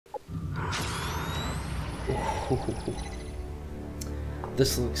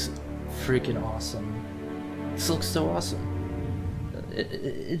This looks freaking awesome. This looks so awesome.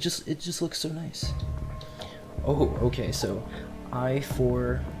 It just looks so nice. Oh, okay, so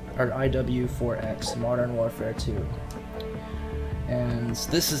IW4X Modern Warfare 2. And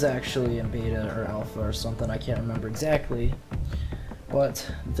this is actually in beta or alpha or something, I can't remember exactly.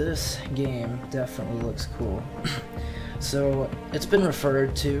 But this game definitely looks cool. So it's been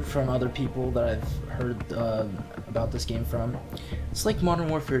referred to from other people that I've heard about this game from. It's like Modern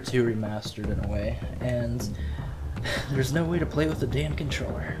Warfare 2 Remastered in a way, and there's no way to play with the damn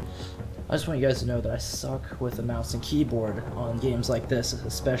controller. I just want you guys to know that I suck with a mouse and keyboard on games like this,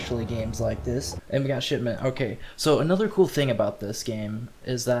 especially games like this. And we got Shipment. Okay, so another cool thing about this game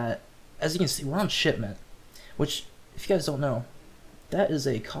is that, as you can see, we're on Shipment, which, if you guys don't know, that is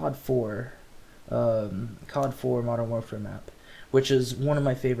a COD 4 Modern Warfare map, which is one of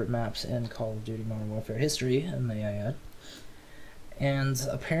my favorite maps in Call of Duty Modern Warfare history, may I add. And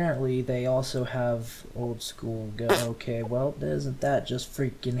apparently they also have old school okay, well, isn't that just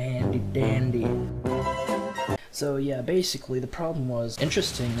freaking handy dandy? So yeah, basically the problem was,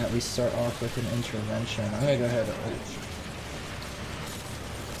 interesting that we start off with an intervention. I'm gonna go ahead and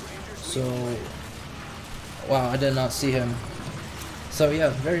so, wow, I did not see him. So yeah,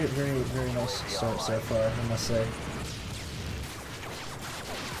 very nice start so far, I must say.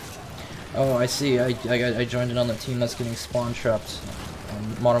 Oh, I see. I joined in on the team that's getting spawn trapped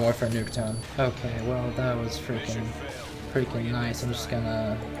on Modern Warfare Nuketown. Okay, well that was freaking nice. I'm just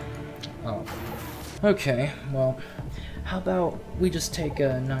gonna. Oh. Okay, well, how about we just take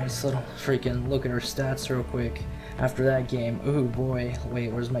a nice little freaking look at our stats real quick after that game. Ooh boy,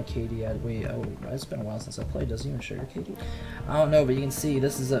 wait, where's my KD at? Wait, oh, it's been a while since I played. Doesn't even show your KD. I don't know, but you can see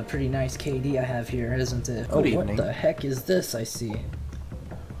this is a pretty nice KD I have here, isn't it? Oh, what the heck is this I see?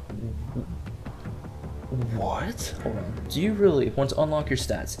 What? Hold on. Do you really want to unlock your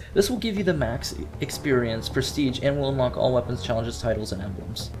stats? This will give you the max experience, prestige, and will unlock all weapons, challenges, titles, and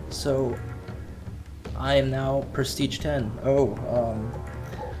emblems. So, I am now prestige 10. Oh,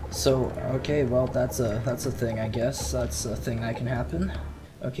 so, okay, well, that's a thing, I guess. That's a thing that can happen.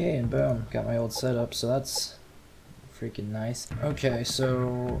 Okay, and boom, got my old setup, so that's freaking nice. Okay,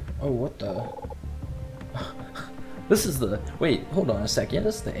 so, oh, what the? This is the, wait, hold on a second,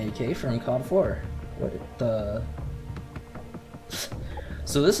 this is the AK from COD 4. What the?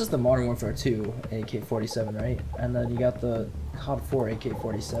 So this is the Modern Warfare 2 AK-47, right? And then you got the COD 4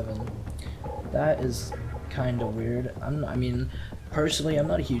 AK-47. That is kind of weird. I mean, personally, I'm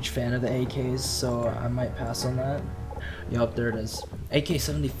not a huge fan of the AKs, so I might pass on that. Yup, there it is.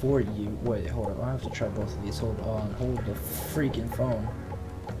 AK-74U. Wait, hold on. I have to try both of these. Hold on. Hold the freaking phone.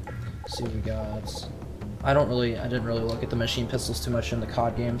 Let's see what we got. I didn't really look at the machine pistols too much in the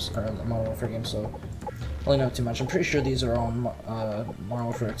COD games, or the Modern Warfare games, so I don't know too much. I'm pretty sure these are on Modern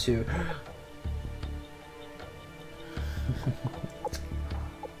Warfare 2.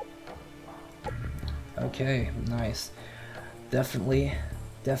 Okay, nice. Definitely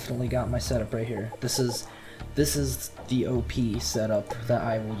got my setup right here. This is the OP setup that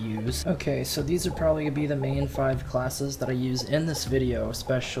I will use. Okay, so these are probably gonna be the main 5 classes that I use in this video,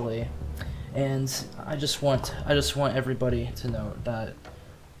 especially. And I just want everybody to know that,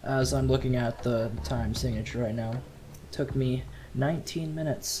 as I'm looking at the time signature right now, it took me 19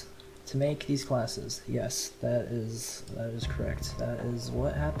 minutes to make these classes. Yes, that is correct. That is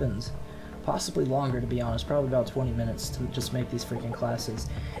what happened. Possibly longer, to be honest. Probably about 20 minutes to just make these freaking classes.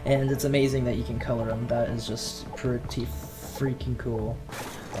 And it's amazing that you can color them. That is just pretty freaking cool.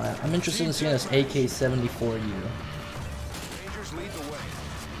 I'm interested in seeing this AK-74U.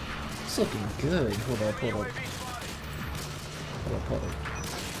 It's looking good. Hold up.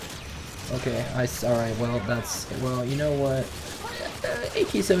 Okay, alright, well, you know what?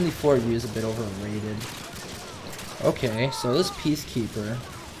 AK-74U is a bit overrated. Okay, so this Peacekeeper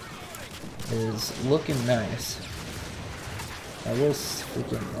is looking nice. I will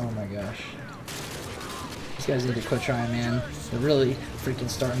freaking, oh my gosh. These guys need to quit trying, man. They're really freaking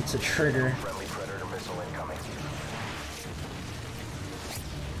starting to trigger.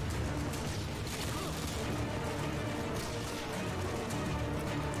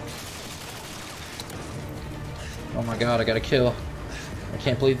 Oh my god, I got a kill. I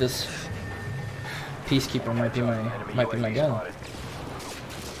can't believe this Peacekeeper might be my gun.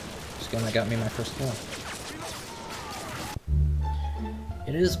 This gun that got me my first kill.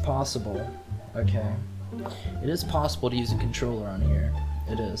 It is possible, okay. It is possible to use a controller on here.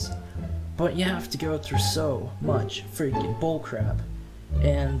 It is. But you have to go through so much freaking bullcrap.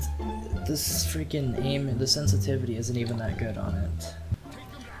 And this freaking aim, the sensitivity isn't even that good on it.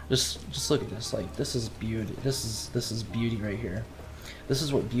 Just look at this. Like, this is beauty. This is beauty right here. This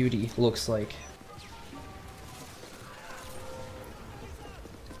is what beauty looks like.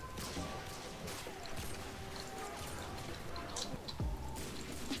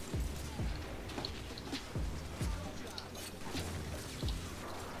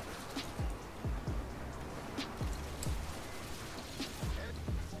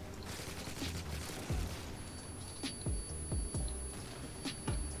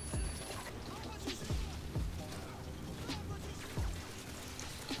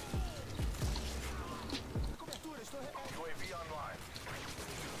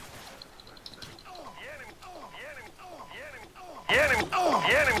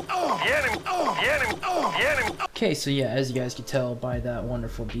 Okay, so yeah, as you guys can tell by that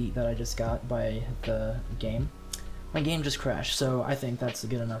wonderful beat that I just got by the game, my game just crashed, so I think that's a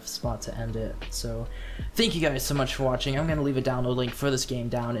good enough spot to end it. So thank you guys so much for watching. I'm going to leave a download link for this game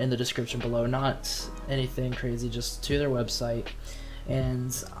down in the description below. Not anything crazy, just to their website.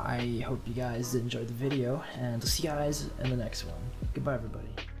 And I hope you guys did enjoy the video, and I'll see you guys in the next one. Goodbye, everybody.